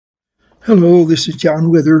Hello, this is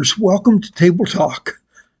John Withers. Welcome to Table Talk.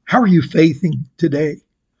 How are you faithing today?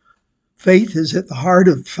 Faith is at the heart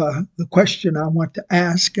of the question I want to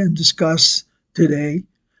ask and discuss today,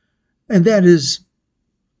 and that is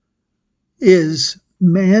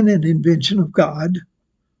man an invention of God,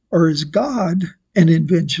 or is God an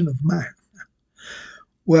invention of man?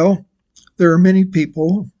 Well, there are many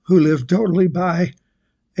people who live totally by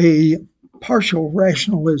a partial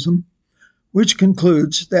rationalism, which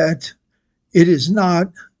concludes that it is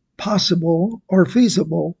not possible or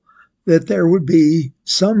feasible that there would be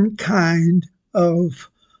some kind of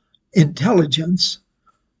intelligence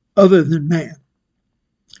other than man.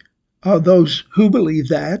 Those who believe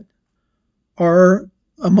that are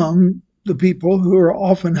among the people who are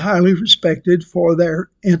often highly respected for their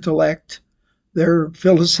intellect, their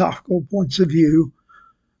philosophical points of view,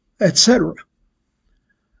 etc.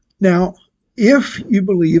 Now, if you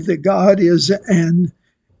believe that God is an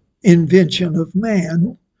invention of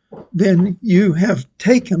man, then you have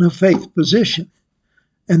taken a faith position.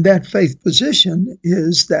 And that faith position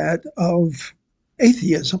is that of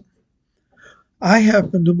atheism. I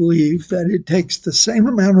happen to believe that it takes the same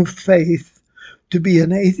amount of faith to be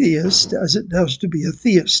an atheist as it does to be a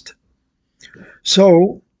theist.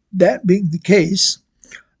 So, that being the case,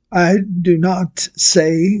 I do not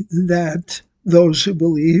say that those who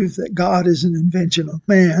believe that God is an invention of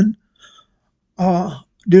man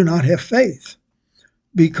do not have faith,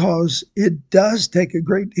 because it does take a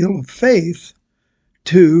great deal of faith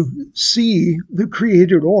to see the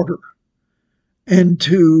created order and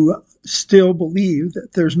to still believe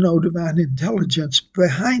that there's no divine intelligence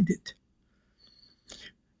behind it.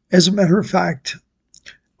 As a matter of fact,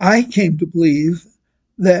 I came to believe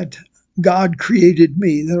that God created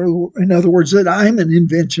me. In other words, that I'm an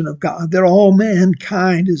invention of God, that all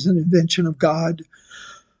mankind is an invention of God,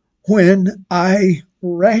 when I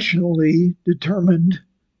rationally determined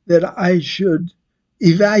that I should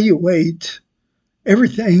evaluate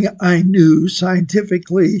everything I knew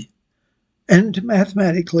scientifically and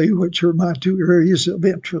mathematically, which are my two areas of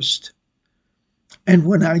interest. And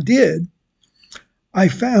when I did, I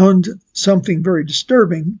found something very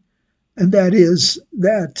disturbing, and that is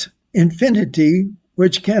that infinity,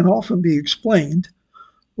 which can often be explained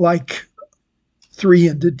like 3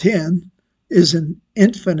 into 10, is an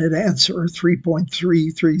infinite answer,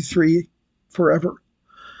 3.333 forever.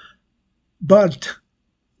 But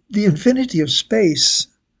the infinity of space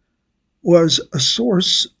was a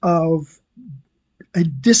source of a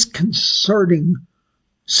disconcerting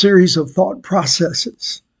series of thought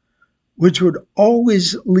processes, which would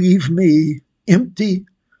always leave me empty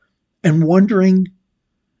and wondering,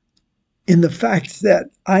 in the fact that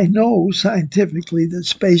I know scientifically that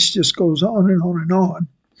space just goes on and on and on.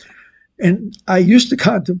 And I used to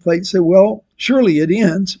contemplate, say, well, surely it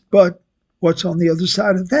ends, but what's on the other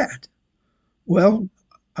side of that? Well,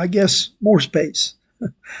 I guess more space.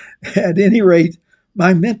 At any rate,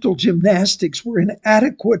 my mental gymnastics were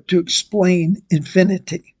inadequate to explain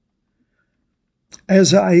infinity.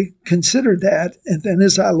 As I considered that, and then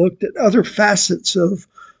as I looked at other facets of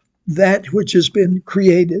that which has been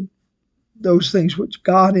created, those things which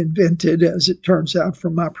God invented, as it turns out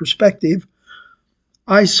from my perspective,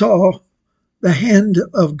 I saw the hand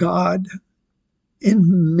of God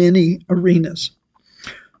in many arenas.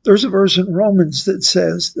 There's a verse in Romans that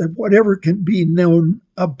says that whatever can be known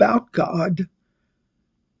about God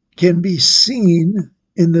can be seen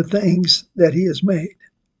in the things that he has made.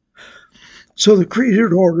 So the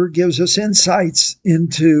created order gives us insights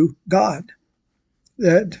into God,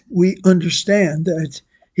 that we understand that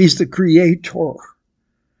he's the creator.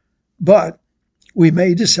 But we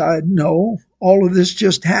may decide, no, all of this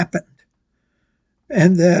just happened.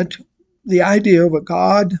 And that the idea of a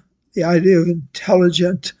God, the idea of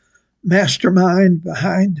intelligent mastermind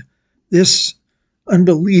behind this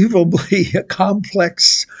unbelievably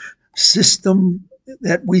complex system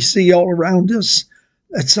that we see all around us,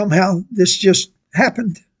 that somehow this just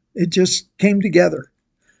happened. It just came together.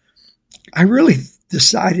 I really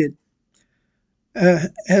decided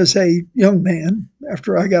as a young man,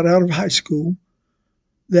 after I got out of high school,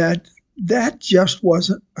 that that just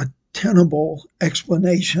wasn't a tenable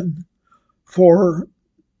explanation for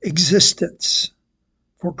existence,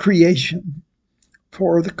 for creation,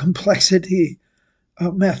 for the complexity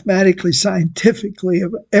mathematically, scientifically,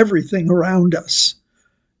 of everything around us,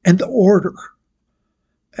 and the order.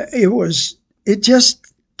 It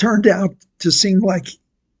just turned out to seem like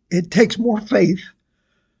it takes more faith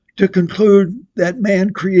to conclude that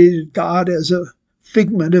man created God as a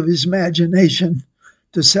figment of his imagination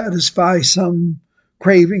to satisfy some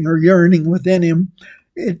craving or yearning within him.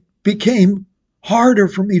 It became harder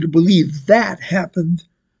for me to believe that happened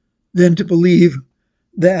than to believe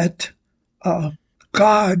that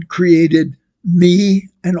God created me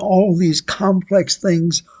and all these complex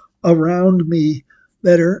things around me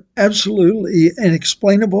that are absolutely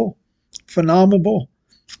inexplainable, phenomenal,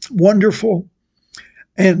 wonderful.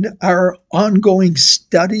 And our ongoing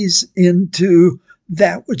studies into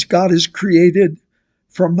that which God has created,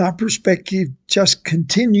 from my perspective, just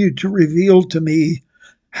continue to reveal to me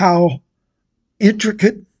how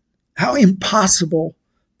intricate, how impossible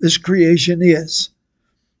this creation is.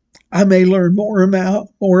 I may learn more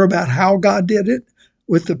about how God did it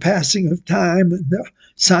with the passing of time and the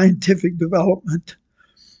scientific development.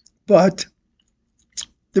 But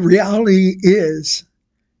the reality is,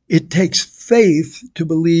 it takes faith to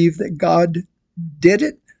believe that God did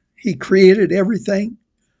it. He created everything.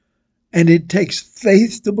 And it takes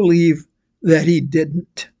faith to believe that He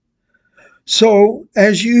didn't. So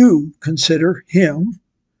as you consider Him,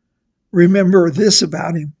 remember this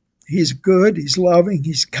about Him. He's good, He's loving,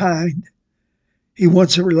 He's kind. He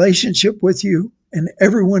wants a relationship with you, and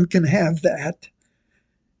everyone can have that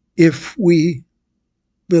if we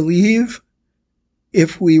believe,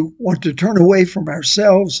 if we want to turn away from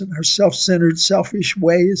ourselves and our self-centered, selfish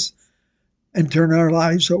ways and turn our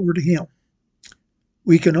lives over to Him.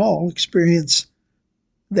 We can all experience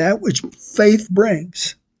that which faith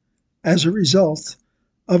brings as a result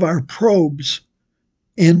of our probes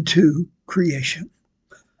into creation.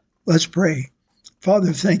 Let's pray.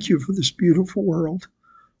 Father, thank you for this beautiful world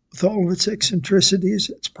with all of its eccentricities,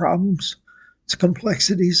 its problems, its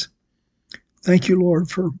complexities. Thank you, Lord,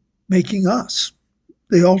 for making us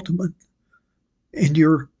the ultimate in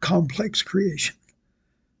your complex creation.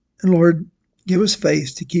 And Lord, give us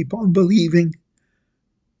faith to keep on believing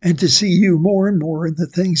and to see you more and more in the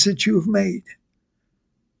things that you have made.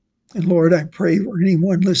 And Lord, I pray for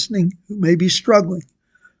anyone listening who may be struggling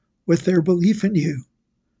with their belief in you,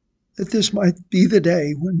 that this might be the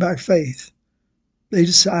day when by faith they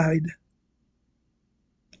decide,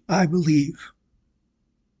 I believe.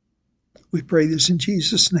 We pray this in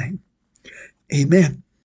Jesus' name. Amen.